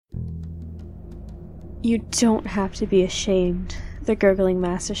You don't have to be ashamed, the gurgling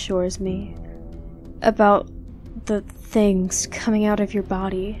mass assures me, about the things coming out of your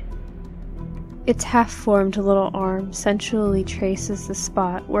body. Its half-formed little arm sensually traces the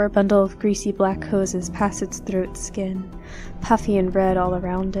spot where a bundle of greasy black hoses pass its throat skin, puffy and red all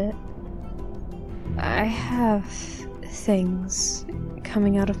around it. I have things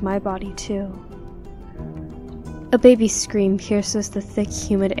coming out of my body, too. A baby's scream pierces the thick,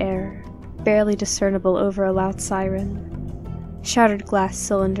 humid air, barely discernible over a loud siren. Shattered glass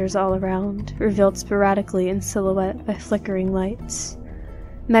cylinders all around, revealed sporadically in silhouette by flickering lights.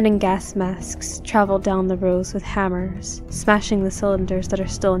 Men in gas masks travel down the rows with hammers, smashing the cylinders that are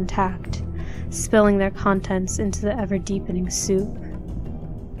still intact, spilling their contents into the ever-deepening soup.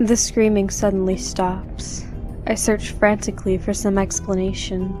 The screaming suddenly stops. I search frantically for some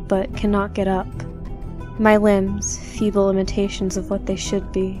explanation, but cannot get up. My limbs, feeble imitations of what they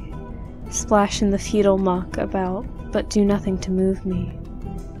should be, splash in the fetal muck about, but do nothing to move me.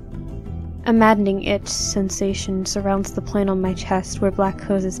 A maddening itch sensation surrounds the point on my chest where black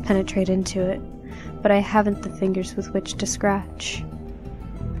hoses penetrate into it, but I haven't the fingers with which to scratch.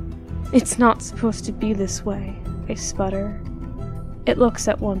 It's not supposed to be this way, I sputter. It looks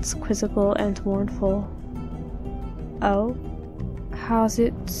at once quizzical and mournful. Oh? How's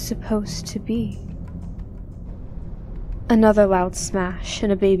it supposed to be? Another loud smash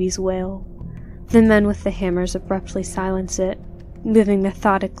and a baby's wail. The men with the hammers abruptly silence it, moving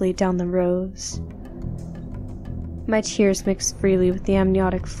methodically down the rows. My tears mix freely with the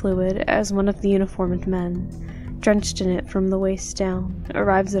amniotic fluid as one of the uniformed men, drenched in it from the waist down,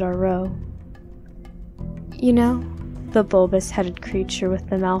 arrives at our row. You know, the bulbous-headed creature with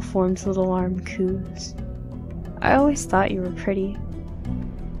the malformed little arm coos. I always thought you were pretty.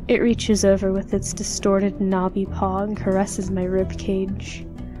 It reaches over with its distorted, knobby paw and caresses my rib cage.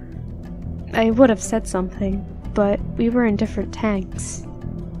 I would have said something, but we were in different tanks.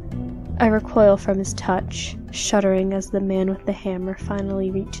 I recoil from his touch, shuddering as the man with the hammer finally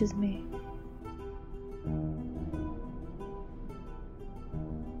reaches me.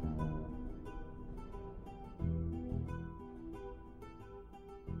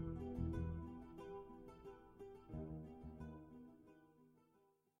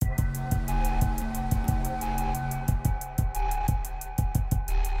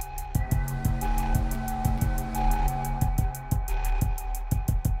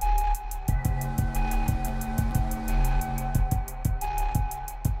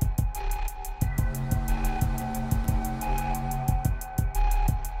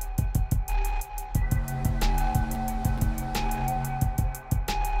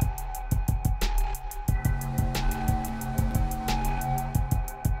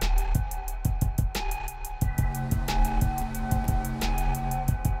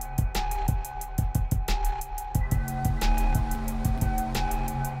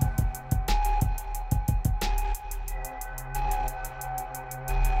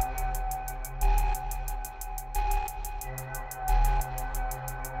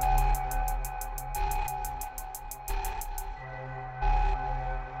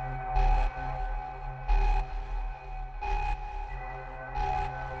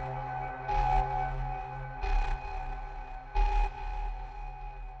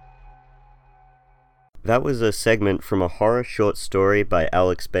 That was a segment from a horror short story by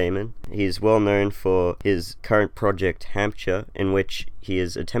Alex Beyman. He's well known for his current project Hampture, in which he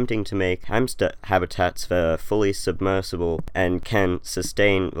is attempting to make hamster habitats that are fully submersible and can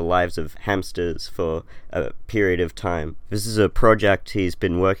sustain the lives of hamsters for a period of time. This is a project he's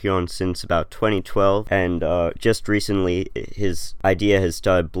been working on since about 2012, and just recently his idea has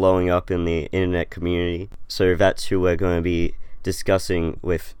started blowing up in the internet community, so that's who we're going to be discussing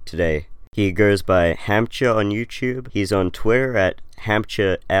with today. He goes by Hampture on YouTube. He's on Twitter at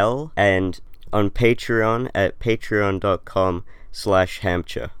HamptureL and on Patreon at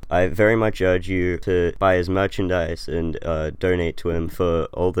patreon.com/Hampture. I very much urge you to buy his merchandise and donate to him for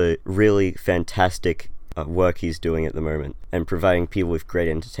all the really fantastic work he's doing at the moment and providing people with great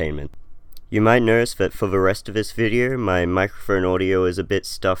entertainment. You might notice that for the rest of this video, my microphone audio is a bit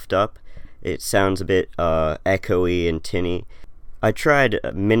stuffed up. It sounds a bit echoey and tinny. I tried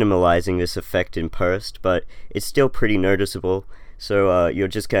minimalizing this effect in post, but it's still pretty noticeable, so you're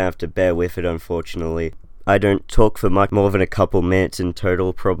just gonna have to bear with it, unfortunately. I don't talk for much more than a couple minutes in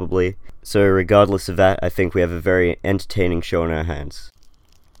total, probably, so regardless of that, I think we have a very entertaining show on our hands.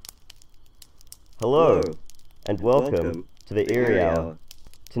 Hello, and welcome to the Eerie Hour.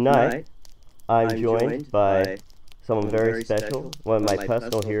 Tonight, I'm joined by someone very special, one of my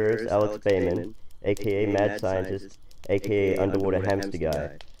personal heroes, Alex Beyman, aka Mad Scientist, aka Underwater Hamster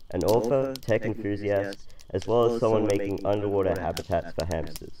Guy. an author, tech enthusiast, as well as someone making underwater habitats for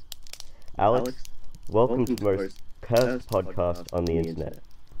hamsters. Alex, welcome to the most cursed podcast on the internet.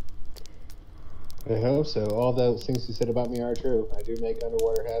 I hope so. All those things you said about me are true. I do make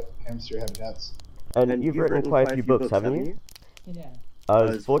underwater hamster habitats. And you've written quite a few books, haven't you? Yeah. I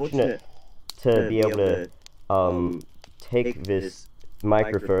was fortunate to be able to take this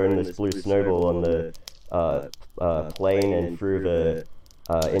microphone, this blue snowball, on the plane and through the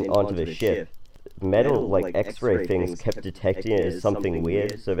onto the ship. Metal, like X-ray things, kept detecting it as something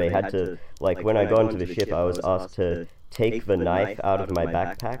weird, so they had to, like, when I got into the ship, I was asked to take the knife out of my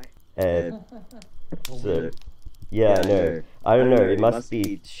backpack. So, yeah, no, I don't know, it must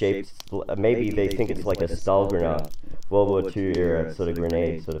be shaped, maybe they think it's like a Stahlgranat, World War II era sort of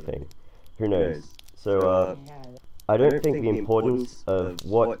grenade sort of thing. Who knows? So, I don't think the importance of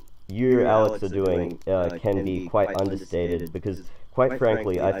what you, Alex, are doing can be quite understated, because, quite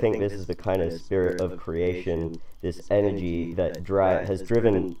frankly, I think this is the kind of spirit of creation, this energy that has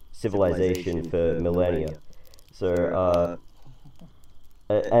driven civilization for millennia. So,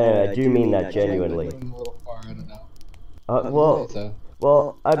 and I do mean that genuinely. A little far, I don't know.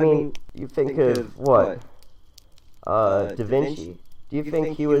 Well, I mean, you think of what? Da Vinci. Do you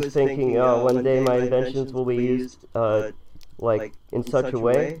think he was thinking, oh, one day my inventions will be used, like, in such a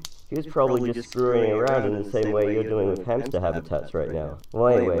way? He was probably just screwing around in the same way you're doing with hamster habitats right now.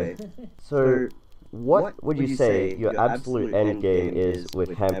 Well, anyway, so what would you say your absolute end game is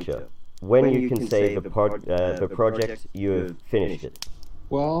with Hampture? When you can say the project, you have finished it?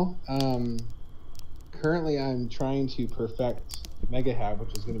 Well, currently I'm trying to perfect MegaHab,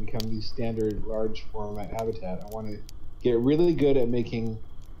 which is going to become the standard large format habitat. I want to get really good at making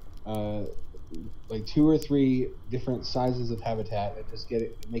like 2 or 3 different sizes of habitat and just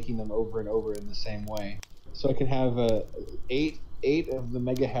making them over and over in the same way. So I can have 8 of the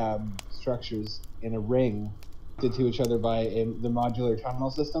MegaHab structures in a ring connected to each other by the modular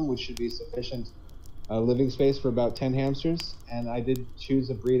tunnel system, which should be sufficient living space for about 10 hamsters. And I did choose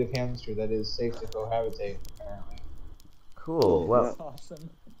a breed of hamster that is safe to cohabitate, apparently. Cool. Well, That's awesome.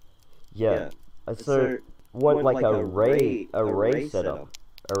 yeah. So, what, like a array setup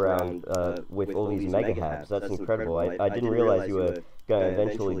around with all these MegaHabs? That's incredible. I didn't realize you were going to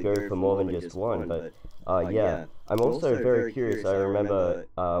eventually go for more than just one, but yeah. I'm also very curious. I remember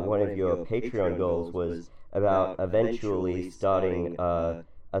one of your Patreon goals was about eventually starting a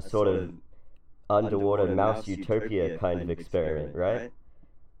sort of underwater mouse utopia kind of experiment, right?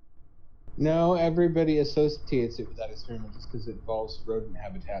 No, everybody associates it with that experiment just because it involves rodent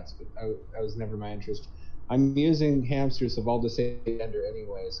habitats, but that was never my interest. I'm using hamsters of all the same gender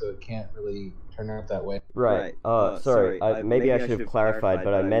anyway, so it can't really turn out that way. Right. Sorry. Maybe I should have clarified,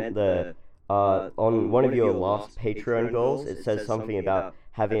 but I meant on one of your last Patreon goals, it says something about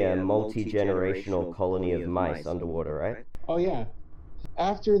having a multi-generational colony of mice underwater, right? Oh yeah.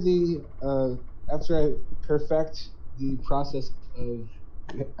 After I perfect the process of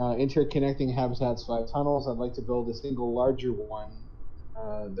interconnecting habitats via tunnels, I'd like to build a single larger one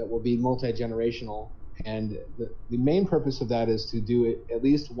that will be multi-generational. And the main purpose of that is to do at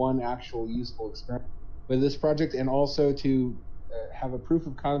least one actual useful experiment with this project, and also to have a proof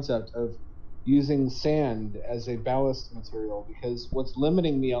of concept of using sand as a ballast material, because what's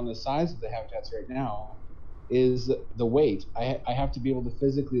limiting me on the size of the habitats right now is the weight. I have to be able to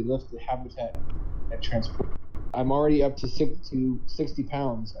physically lift the habitat and transport. I'm already up to 60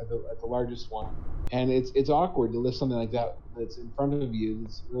 pounds at the largest one, and it's awkward to lift something like that that's in front of you.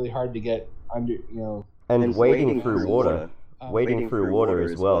 It's really hard to get under, And wading through water. Wading through water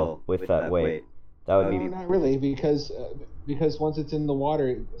as well with that weight. That would be... No, not really, because once it's in the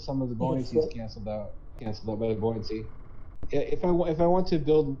water, some of the buoyancy is canceled out by the buoyancy. If I want to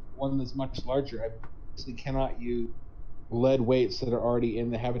build one that's much larger, I basically cannot use lead weights that are already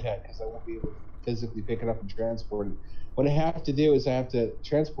in the habitat, because I won't be able to physically pick it up and transport it. What I have to do is I have to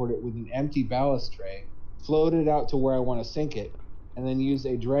transport it with an empty ballast tray, float it out to where I want to sink it, and then use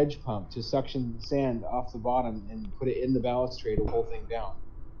a dredge pump to suction the sand off the bottom and put it in the ballast tray to hold thing down,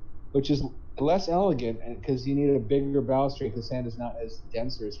 which is less elegant because you need a bigger ballast tray because sand is not as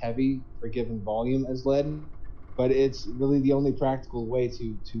dense or as heavy for a given volume as lead, but it's really the only practical way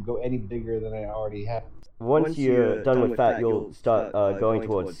to go any bigger than I already have. Once you're done with that, you'll start going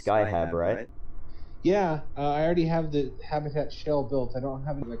towards Skyhab, right? Yeah, I already have the habitat shell built. I don't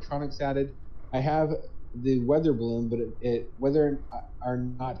have any electronics added. I have the weather balloon, but whether or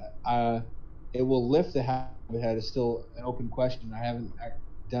not it will lift the habitat is still an open question. I haven't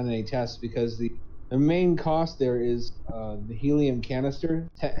done any tests because the main cost there is the helium canister,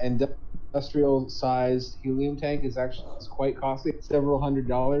 and industrial-sized helium tank is quite costly, several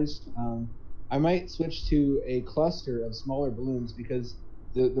 $100s. I might switch to a cluster of smaller balloons because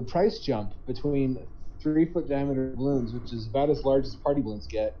the price jump between 3-foot diameter balloons, which is about as large as party balloons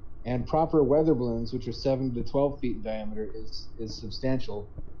get, and proper weather balloons, which are 7 to 12 feet in diameter, is substantial.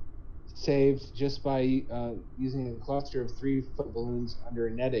 Saved just by using a cluster of 3-foot balloons under a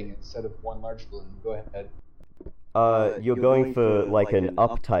netting instead of one large balloon. Go ahead. You're going for like an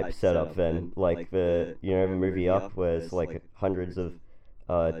Up type setup then, like the movie Up, where it's like hundreds of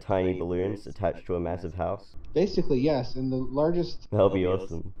tiny balloons attached to a massive house. Basically, yes, and the largest. That'll be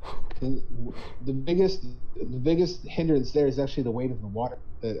awesome. The biggest hindrance there is actually the weight of the water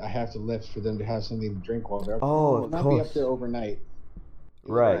that I have to lift for them to have something to drink while they're up there. Oh, of course. Not be up there overnight.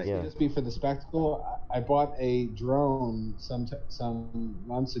 Right, yeah. Just be for the spectacle. I bought a drone some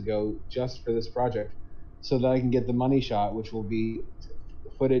months ago just for this project, so that I can get the money shot, which will be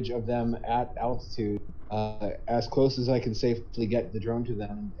footage of them at altitude, as close as I can safely get the drone to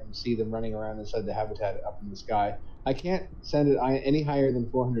them and see them running around inside the habitat up in the sky. I can't send it any higher than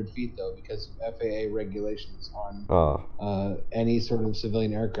 400 feet, though, because of FAA regulations on any sort of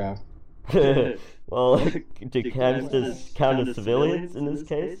civilian aircraft. Well, do hamsters count as civilians in this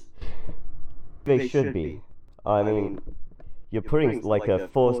case? They should be. I mean, you're putting like a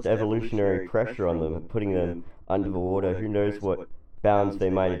forced evolutionary pressure on them, putting them under the water. Who knows what bounds they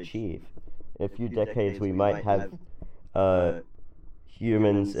might achieve? In a few decades, we might have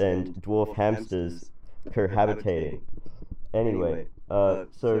humans and dwarf hamsters cohabitating. Anyway,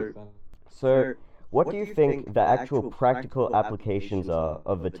 so what do you think the actual practical applications are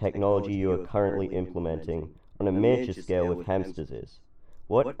of the technology you are currently implementing on a miniature scale with hamsters is?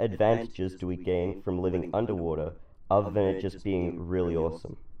 What advantages do we gain from living underwater other than it just being really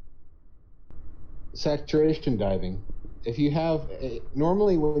awesome? Saturation diving. If you have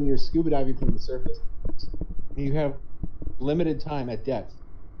normally when you're scuba diving from the surface, you have limited time at depth.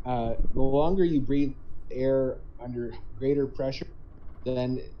 The longer you breathe air under greater pressure,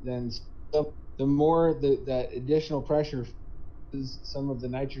 then the more that additional pressure is some of the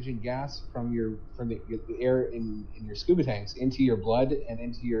nitrogen gas from the air in your scuba tanks into your blood and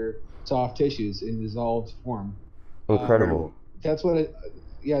into your soft tissues in dissolved form. Incredible. That's what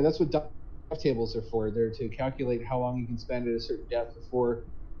dive tables are for. They're to calculate how long you can spend at a certain depth before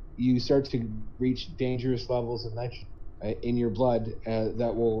you start to reach dangerous levels of nitrogen in your blood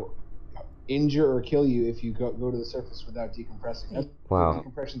that will injure or kill you if you go to the surface without decompressing. That's what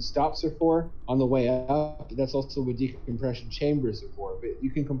decompression stops are for on the way up. That's also what decompression chambers are for. But you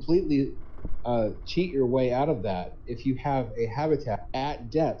can completely cheat your way out of that if you have a habitat at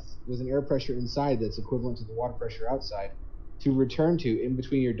depth with an air pressure inside that's equivalent to the water pressure outside to return to in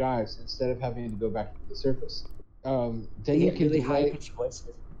between your dives instead of having to go back to the surface. Then you can really high-pitched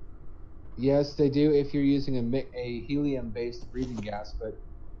voices. Yes, they do if you're using a helium-based breathing gas, but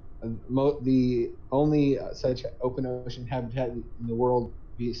the only such open ocean habitat in the world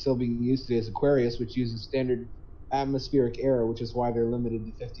still being used today is Aquarius, which uses standard atmospheric air, which is why they're limited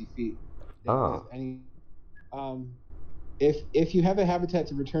to 50 feet. If you have a habitat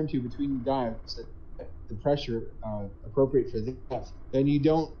to return to between your dives at the pressure appropriate for that, then you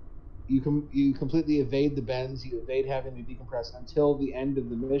completely evade the bends, you evade having to decompress until the end of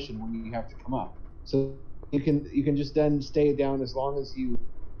the mission when you have to come up. So you can just then stay down as long as you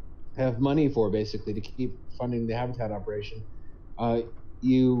have money for, basically, to keep funding the habitat operation. How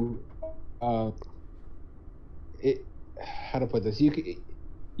to put this?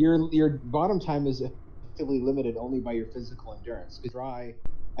 Your bottom time is effectively limited only by your physical endurance. It's dry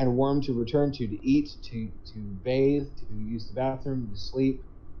and warm to return to eat, to bathe, to use the bathroom, to sleep,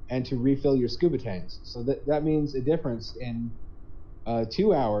 and to refill your scuba tanks. So that means a difference in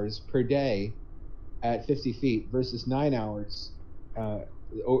 2 hours per day at 50 feet versus 9 hours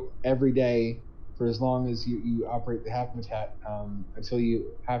every day for as long as you operate the habitat until you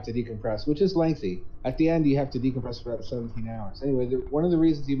have to decompress, which is lengthy. At the end, you have to decompress for about 17 hours. Anyway, one of the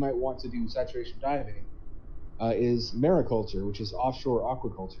reasons you might want to do saturation diving is mariculture, which is offshore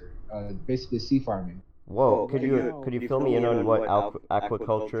aquaculture, basically sea farming. Whoa, could you fill me in on what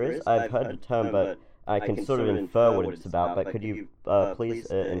aquaculture is? I've heard the term, but I can sort of infer what it's about, but could you please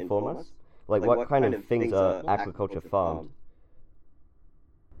inform us? Like, what kind of things are aquaculture farmed?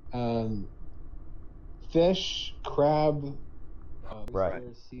 Fish, crab, right.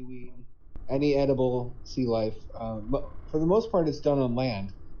 Seaweed, any edible sea life. For the most part, it's done on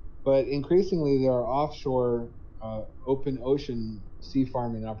land, but increasingly there are offshore open ocean sea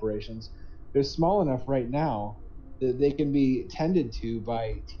farming operations. They're small enough right now that they can be tended to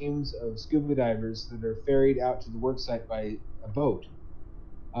by teams of scuba divers that are ferried out to the work site by a boat.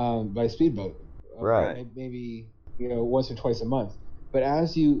 by speedboat. Right. Maybe once or twice a month. But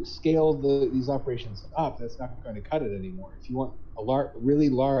as you scale these operations up, that's not going to cut it anymore. If you want really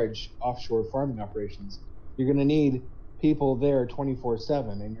large offshore farming operations, you're going to need people there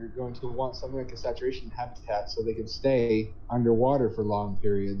 24/7, and you're going to want something like a saturation habitat so they can stay underwater for long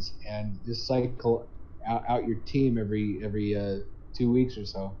periods and just cycle out your team every 2 weeks or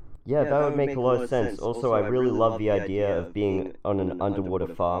so. Yeah, that would make a lot of sense. Also, I really love the idea of being on an underwater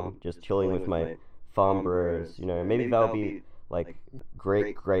farm, just chilling with my farm bros. Maybe that'll be like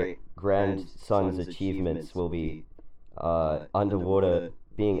great grandson's achievements will be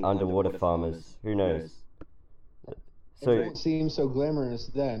being underwater farmers. Who knows? So it won't seem so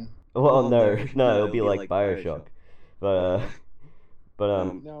glamorous then. Well, no, it'll be like Bioshock, but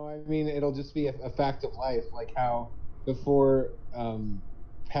No, I mean it'll just be a fact of life, like how before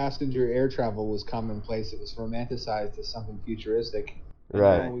passenger air travel was commonplace, it was romanticized as something futuristic. And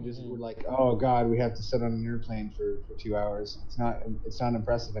right. now we're like, oh God, we have to sit on an airplane for 2 hours. It's not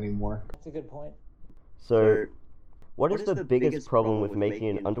impressive anymore. That's a good point. So, what is the biggest problem with making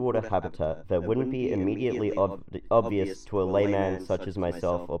an underwater habitat that wouldn't be immediately obvious to a layman such as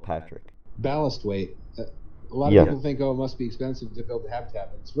myself or Patrick? Ballast weight. A lot of people think, oh, it must be expensive to build a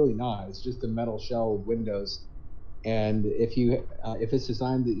habitat, but it's really not. It's just a metal shell with windows. And if it's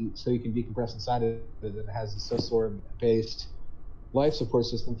designed so you can decompress inside of it, it has a Sosor-based life support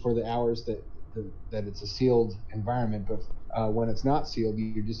system for the hours that it's a sealed environment. But when it's not sealed,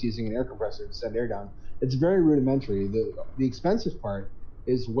 you're just using an air compressor to send air down. It's very rudimentary. The expensive part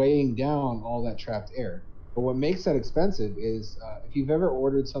is weighing down all that trapped air. But what makes that expensive is if you've ever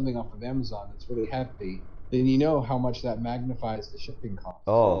ordered something off of Amazon that's really heavy, then you know how much that magnifies the shipping costs.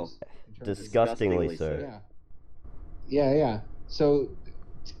 Oh, disgustingly so. Yeah. So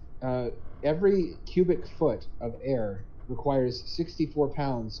every cubic foot of air requires 64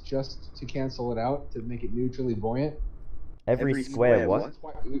 pounds just to cancel it out, to make it neutrally buoyant. Every square what?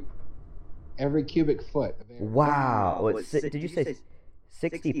 Every cubic foot of air. Wow. Did you say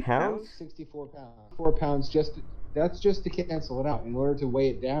 60 pounds? 64 pounds. 4 pounds that's just to cancel it out. In order to weigh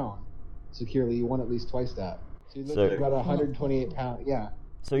it down securely, you want at least twice that. So you look at about 128 pounds. Yeah.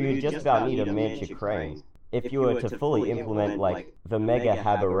 So you just about need a miniature crane. If you were to fully implement like the mega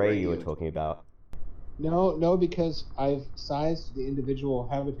hab array you were talking about. No, because I've sized the individual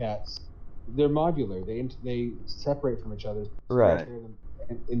habitats. They're modular. They separate from each other. So right.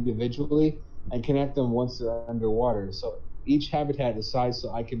 Individually and connect them once they're underwater. So each habitat is sized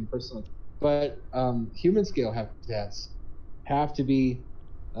so I can personally. But human scale habitats have to be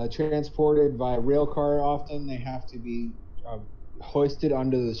transported by rail car often. They have to be hoisted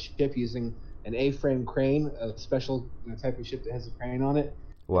onto the ship using an A-frame crane, a special type of ship that has a crane on it.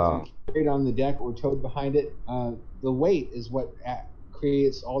 Wow. Carried on the deck or towed behind it. The weight is what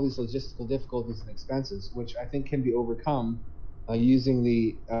creates all these logistical difficulties and expenses, which I think can be overcome using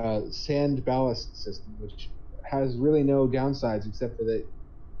the sand ballast system, which has really no downsides except for that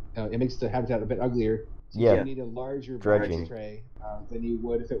it makes the habitat a bit uglier. So you need a larger ballast tray than you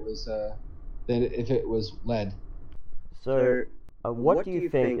would if it was lead. So, what do you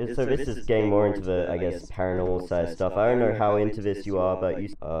think? So this is getting more into the, I guess, paranormal side stuff. I don't know how into this you are, but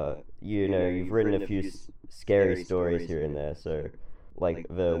you've written a few scary stories here and there. So, like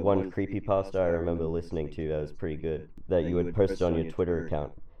the one creepypasta I remember listening to that was pretty good that you had posted on your Twitter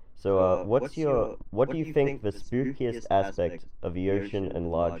account. So, what do you think the spookiest aspect of the ocean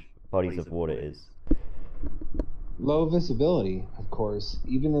and large bodies of water is? Low visibility, of course.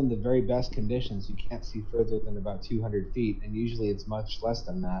 Even in the very best conditions, you can't see further than about 200 feet, and usually it's much less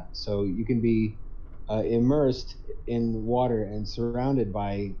than that. So you can be immersed in water and surrounded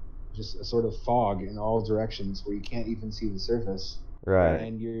by just a sort of fog in all directions where you can't even see the surface. Right.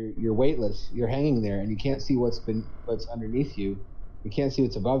 And you're weightless. You're hanging there, and you can't see what's underneath you. You can't see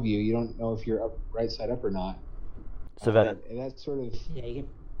what's above you. You don't know if you're right side up or not. So that sort of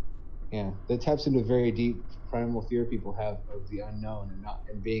that taps into a very deep primal fear people have of the unknown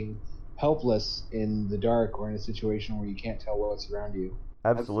and being helpless in the dark or in a situation where you can't tell what's around you.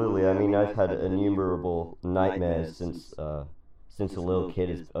 Absolutely. I mean, I've had innumerable nightmares since a little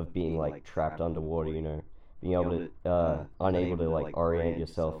kid of being like trapped underwater. Being able to unable to like orient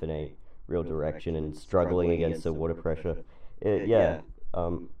yourself in a real direction and struggling against the water pressure.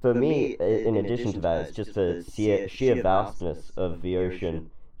 For me, in addition to that, it's just the sheer vastness of the ocean,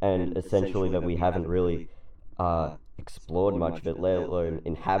 and essentially that we haven't really explored much of it, let alone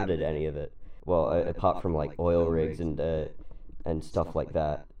inhabited any of it. Well, apart from like oil rigs and stuff like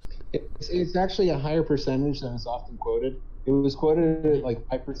that. It's actually a higher percentage than is often quoted. It was quoted at like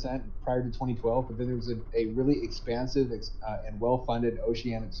 5% prior to 2012, but then there was a really expansive and well-funded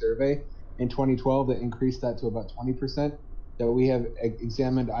oceanic survey in 2012 that increased that to about 20%. That we have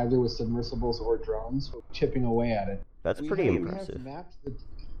examined either with submersibles or drones, chipping away at it. That's pretty impressive.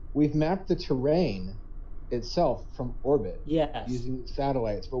 We've mapped the terrain itself from orbit Yes. using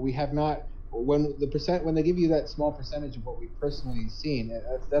satellites, but we have not. When they give you that small percentage of what we've personally seen,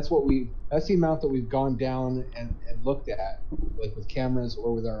 that's the amount that we've gone down and looked at, like with cameras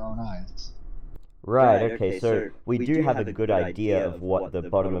or with our own eyes. Right, okay, so we do have a good idea of what the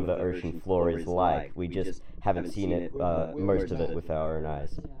bottom of the ocean floor is like. We just haven't seen it, most of it, with our own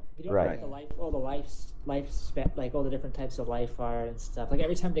eyes. Yeah. We don't Right. know what all the lifespan, like all the different types of life are and stuff. Like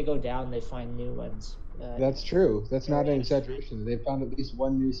every time they go down, they find new ones. That's true. That's not an exaggeration. They've found at least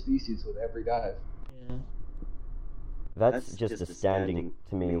one new species with every dive. Yeah. That's just astounding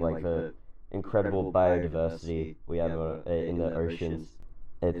to me, like the incredible biodiversity we have in the oceans.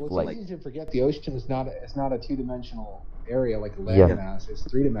 It's easy to forget the ocean is not a two-dimensional area like a landmass. It's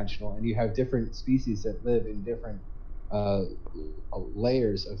three-dimensional, and you have different species that live in different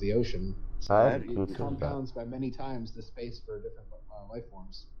layers of the ocean. So it compounds by many times the space for different life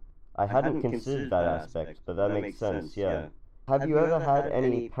forms. I hadn't considered that aspect, but that makes sense, yeah. Have you ever had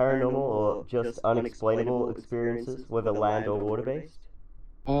any paranormal or just unexplainable experiences, whether land or water-based?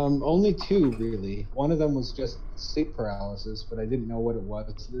 Only two, really. One of them was just sleep paralysis, but I didn't know what it was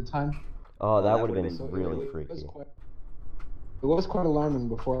at the time. Oh, that would have been really freaky. It was quite alarming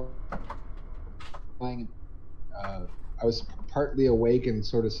before playing. I was partly awake and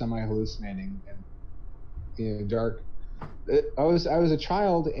sort of semi-hallucinating and dark. I was a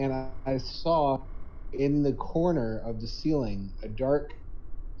child, and I saw in the corner of the ceiling a dark,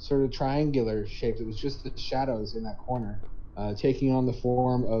 sort of triangular shape. It was just the shadows in that corner, taking on the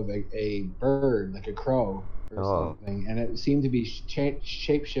form of a bird, like a crow or something, and it seemed to be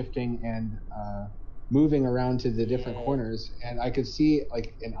shape-shifting and moving around to the different corners, and I could see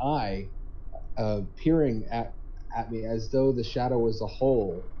like an eye peering at me as though the shadow was a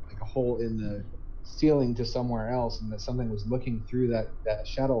hole in the ceiling to somewhere else, and that something was looking through that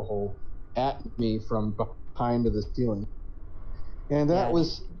shadow hole at me from behind the ceiling. And that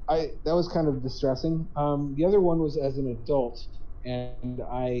was kind of distressing. The other one was as an adult, and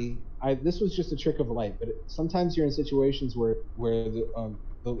this was just a trick of light, but sometimes you're in situations where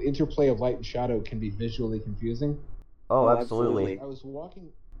the interplay of light and shadow can be visually confusing. Oh, absolutely. I was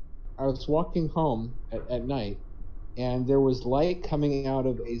walking home at night, and there was light coming out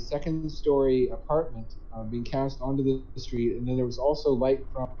of a second-story apartment being cast onto the street, and then there was also light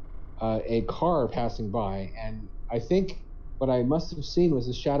from a car passing by, and I think what I must have seen was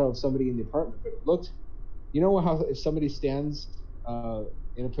the shadow of somebody in the apartment, but it looked, you know how if somebody stands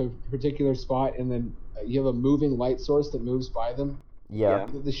in a particular spot and then you have a moving light source that moves by them? Yeah.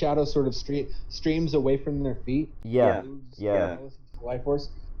 The shadow sort of streams away from their feet. Yeah. Life force.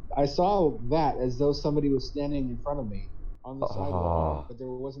 I saw that as though somebody was standing in front of me on the sidewalk, but there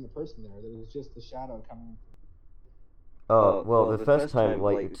wasn't a person there. There was just the shadow coming. Oh, well, the first time,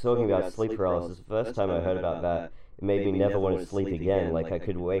 like, talking about sleep paralysis, the first time I heard about that, it made me never want to sleep again. Like, I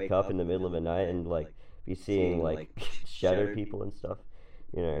could wake up in the middle of the night and, like, be seeing, like, shadow people and stuff,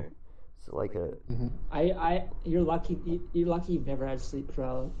 you know. It's like a... You're lucky you've never had sleep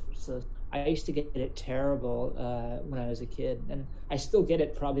paralysis. I used to get it terrible when I was a kid, and I still get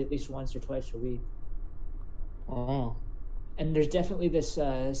it probably at least once or twice a week. Wow. And there's definitely this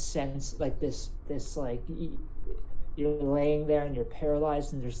sense, like this like you're laying there and you're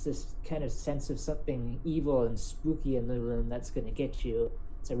paralyzed, and there's this kind of sense of something evil and spooky in the room that's going to get you.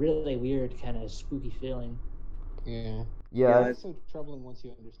 It's a really weird kind of spooky feeling. Yeah. It's so troubling once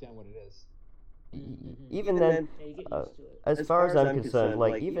you understand what it is. Even then, as far as I'm concerned,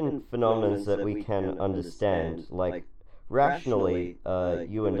 like, even phenomena that we can understand, like, rationally,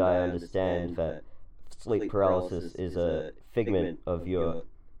 you and I understand that sleep paralysis is a figment of your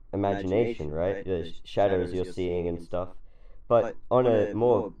imagination, right? The shadows you're seeing and stuff. But on a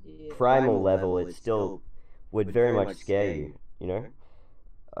more primal level, it still would very much scare you, you know?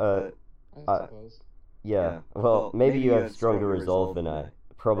 I suppose. Yeah, well, maybe you have stronger resolve than I.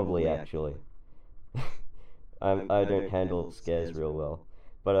 Probably, actually. I don't handle scares real well.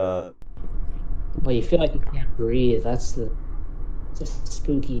 But, well, you feel like you can't breathe. That's just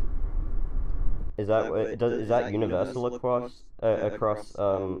spooky. Is that universal across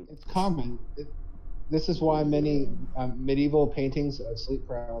It's common. This is why many medieval paintings of sleep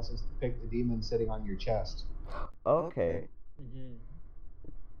paralysis depict the demon sitting on your chest. Okay.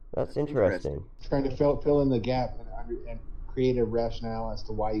 That's interesting. Trying to fill in the gap and create a rationale as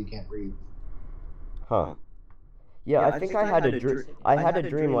to why you can't breathe. Huh. Yeah, I think I had a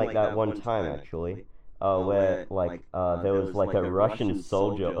dream like that one time actually, where there was like a Russian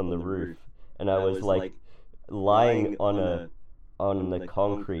soldier on the roof, and I was like lying on the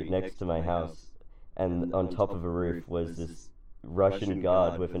concrete next to my house, and on top of a roof was this Russian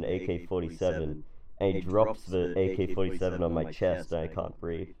guard with an AK-47, and he drops the AK-47 on my chest, and I can't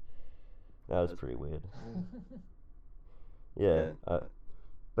breathe. That was pretty weird. Yeah,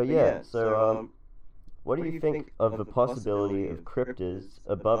 but yeah, so what do you think of the possibility of cryptids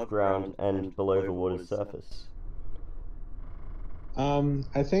above ground and below the water's surface?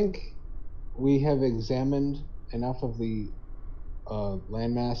 I think we have examined enough of the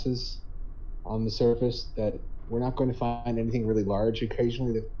land masses on the surface that we're not going to find anything really large.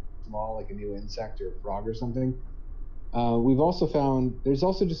 Occasionally, they're small, like a new insect or a frog or something. We've also found there's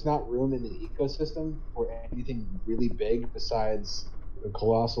also just not room in the ecosystem for anything really big besides the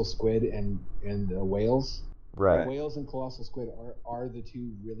colossal squid and whales. Right. Whales and colossal squid are the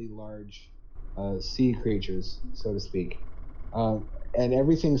two really large sea creatures, so to speak. And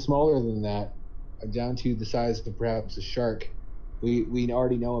everything smaller than that, down to the size of perhaps a shark, we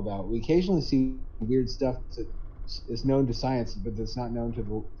already know about. We occasionally see weird stuff that is known to science, but that's not known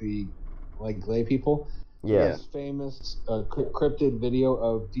to the like lay people. Yeah. This famous cryptid video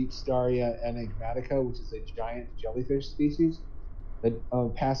of Deepstaria enigmatica, which is a giant jellyfish species, that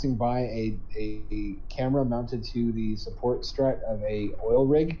passing by a camera mounted to the support strut of a oil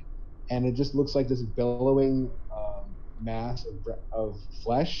rig, and it just looks like this billowing mass of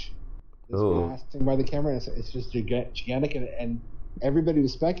flesh that's passing by the camera. And it's just gigantic, and everybody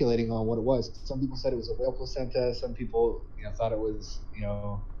was speculating on what it was. Some people said it was a whale placenta. Some people thought it was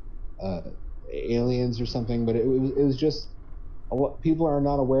aliens or something, but it was just people are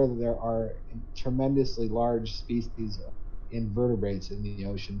not aware that there are tremendously large species of invertebrates in the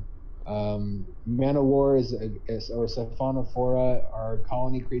ocean. Man-o'-war or Cephalophora are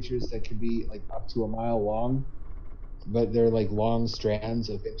colony creatures that can be like up to a mile long, but they're like long strands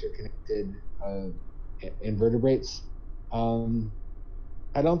of interconnected invertebrates.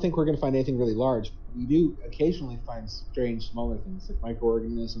 I don't think we're going to find anything really large. We do occasionally find strange smaller things like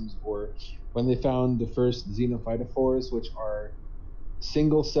microorganisms, or when they found the first xenophytophores, which are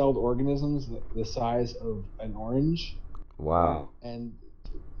single-celled organisms the size of an orange. Wow. And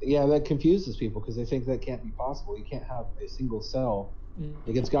yeah, that confuses people because they think that can't be possible. You can't have a single cell.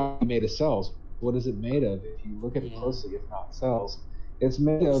 Like, it's got to be made of cells. What is it made of? If you look at it closely, if not cells, it's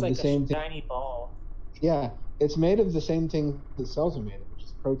made of the same thing. Shiny ball. Yeah, it's made of the same thing that cells are made of, which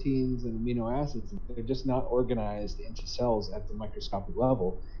is proteins and amino acids. They're just not organized into cells at the microscopic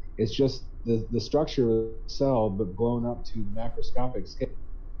level. It's just the structure of the cell, but blown up to macroscopic scale.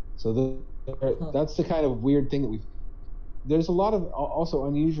 So that's the kind of weird thing that we've. There's a lot of also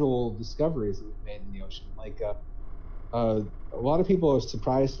unusual discoveries that we've made in the ocean. Like a lot of people are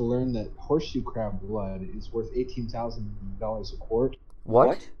surprised to learn that horseshoe crab blood is worth $18,000 a quart.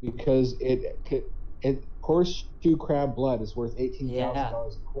 What? Because horseshoe crab blood is worth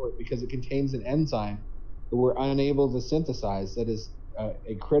 $18,000 a quart because it contains an enzyme that we're unable to synthesize that is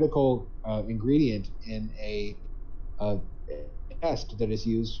a critical ingredient in a test that is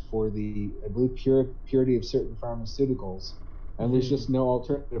used for the, I believe, purity of certain pharmaceuticals, and there's just no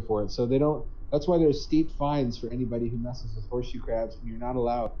alternative for it. So they don't. That's why there's steep fines for anybody who messes with horseshoe crabs, and you're not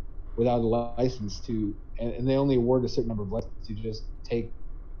allowed without a license to. And they only award a certain number of licenses to just take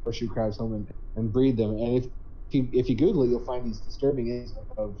horseshoe crabs home and breed them. And if you Google it, you'll find these disturbing images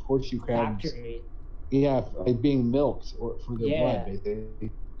of horseshoe crabs. Factory. Yeah, like being milked for their blood. Basically,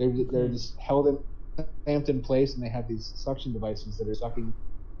 they're just clamped in place, and they have these suction devices that are sucking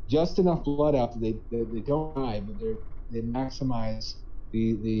just enough blood out that they don't die, but they maximize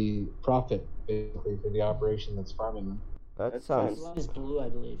the profit basically for the operation that's farming them. That sounds. Blood is blue, I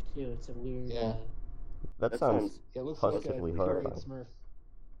believe, too. It's a weird. Yeah. That sounds It looks positively like a horrifying.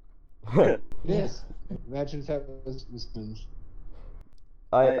 Smurf. Yes. Imagine if that was spoons.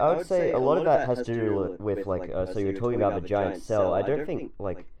 I would say a lot of that has to do with like so you're talking about the giant cell. I don't think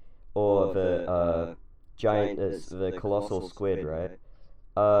or the giant the colossal squid, right?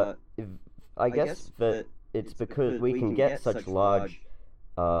 I guess that it's because we can get such large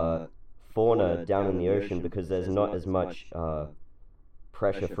fauna down in the ocean because there's not as much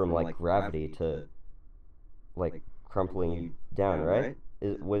pressure from like gravity to like crumpling you down, right?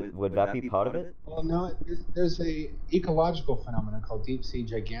 Would that be part of it? Well, no. There's a ecological phenomenon called deep sea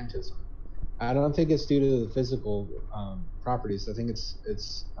gigantism. I don't think it's due to the physical properties. I think it's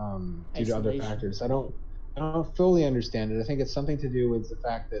due to other factors. I don't fully understand it. I think it's something to do with the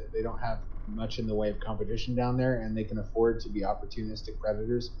fact that they don't have much in the way of competition down there, and they can afford to be opportunistic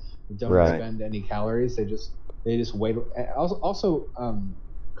predators who don't expend any calories. They just They just wait. Also,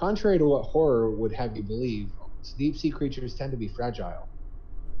 contrary to what horror would have you believe, deep sea creatures tend to be fragile.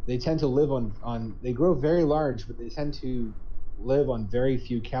 They tend to live on. They grow very large, but they tend to live on very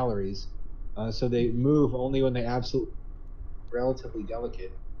few calories. So they move only when they absolutely relatively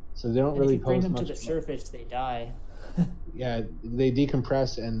delicate. So they don't And really if you bring pose them much. to the surface, they die. Yeah, they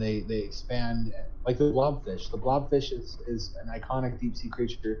decompress and they expand like the blobfish. The blobfish is an iconic deep sea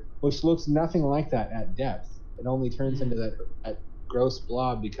creature, which looks nothing like that at depth. It only turns into that gross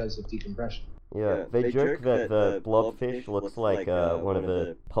blob because of decompression. Yeah, they joke that the blobfish looks like one of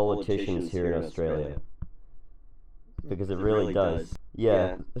the politicians here in Australia. Because it really does.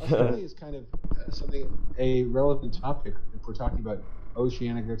 Yeah. Australia is kind of a relevant topic if we're talking about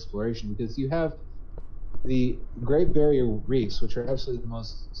oceanic exploration, because you have the Great Barrier Reefs, which are absolutely the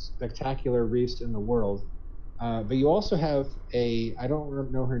most spectacular reefs in the world. But you also have I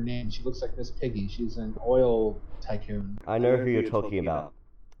don't know her name. She looks like Miss Piggy. She's an oil tycoon. I know who you're talking about.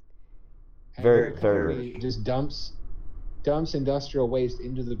 And Very, her very company rich. just dumps industrial waste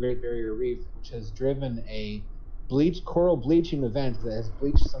into the Great Barrier Reef, which has driven a coral bleaching event that has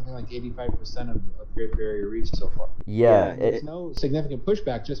bleached something like 85% of the Great Barrier Reef so far. Yeah, There's no significant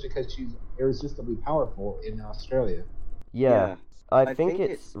pushback just because she's irresistibly powerful in Australia. yeah. I think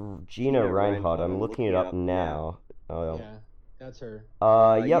it's Gina Reinhardt. I'm looking it up now. Yeah, that's her.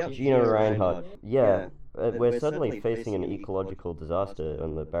 Yep, Gina Reinhardt. Yeah, we're suddenly facing an ecological disaster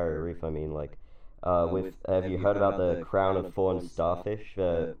on the Barrier Reef. I mean, like, have you heard about the crown of thorns starfish?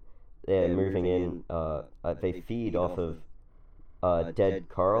 They're moving in. They feed off of dead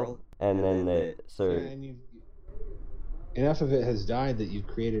coral, and then enough of it has died that you've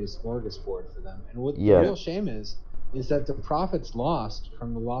created a smorgasbord for them. And what the Yeah. real shame is that the profits lost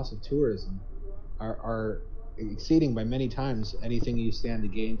from the loss of tourism are exceeding by many times anything you stand to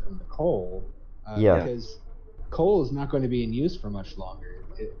gain from the coal. Yeah. Because coal is not going to be in use for much longer.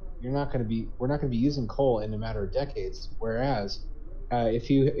 We're not going to be using coal in a matter of decades. Whereas,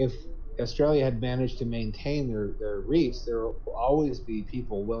 if Australia had managed to maintain their reefs, there will always be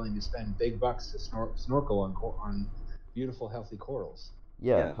people willing to spend big bucks to snorkel on beautiful, healthy corals.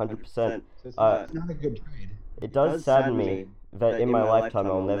 Yeah, 100%. So it's not a good trade. It does sadden me that in my lifetime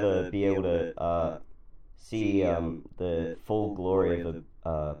I'll never be able to see the full glory of the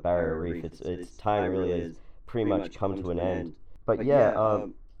Barrier Reef. Its time really has pretty much come to an end. But yeah,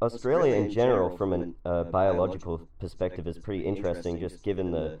 Australia in general, from a biological perspective, is pretty interesting. Just given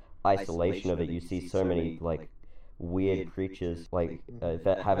the isolation of it, you see so many like weird creatures like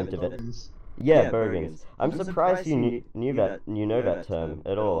that haven't developed. Yeah, Bergens. I'm surprised you knew that you know that term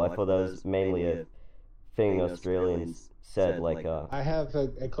at all. I thought that was mainly a thing Australians said. Like, I have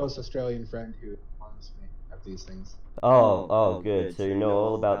a close Australian friend who informs me of these things. Oh, good. So you know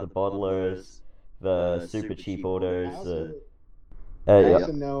all about the bottlers, the super cheap orders. I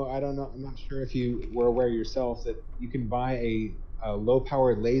also know. I don't know. I'm not sure if you were aware yourself that you can buy a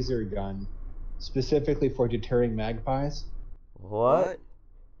low-powered laser gun specifically for deterring magpies. What?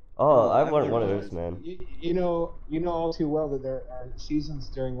 Oh, I want one of those, man. You know all too well that there are seasons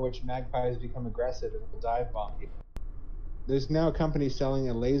during which magpies become aggressive and will dive bomb people. There's now a company selling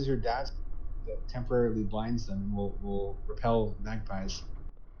a laser dash that temporarily blinds them and will repel magpies.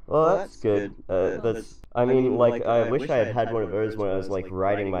 Well, that's good. I mean, like, I wish I had one of those when I was like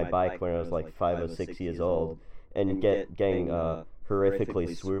riding my bike when I was like 5 or 6 years old, and getting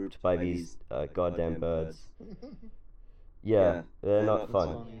horrifically swooped by these goddamn birds. Yeah, they're not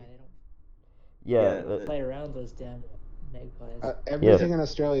fun. Yeah, play around those damn magpies. Everything in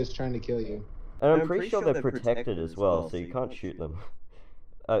Australia is trying to kill you. And I'm pretty sure they're protected as well, so you can't shoot them.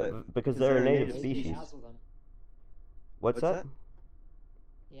 Because they're a native species. What's that?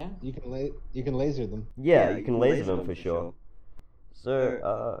 Yeah. You can laser them. Yeah, you can laser them for sure.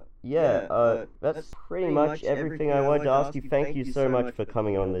 So, that's pretty much everything I wanted to ask you. Thank you so much for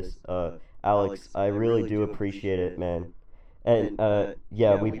coming on this, Alex. I really do appreciate it, man. And,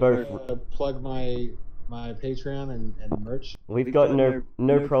 we both... plug my Patreon and merch. We've got no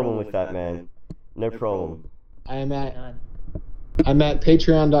problem with that, man. No problem. I'm at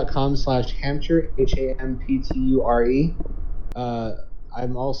patreon.com/Hampture, Hampture.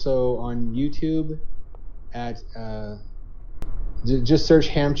 I'm also on YouTube at just search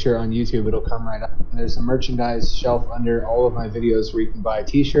Hampture on YouTube. It'll come right up. And there's a merchandise shelf under all of my videos where you can buy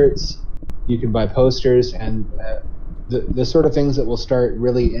T-shirts, you can buy posters, and the sort of things that will start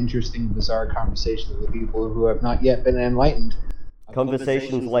really interesting, bizarre conversations with people who have not yet been enlightened.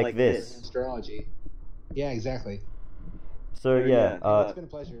 Conversations like this. Astrology. Yeah, exactly. So yeah, it's been a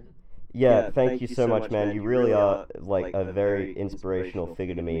pleasure. Yeah, thank you so much, man. You really are like a very inspirational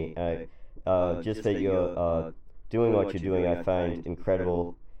figure to me. just that you're doing what you're doing, I find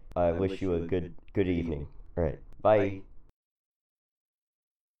incredible. I wish you a good evening. All right, bye.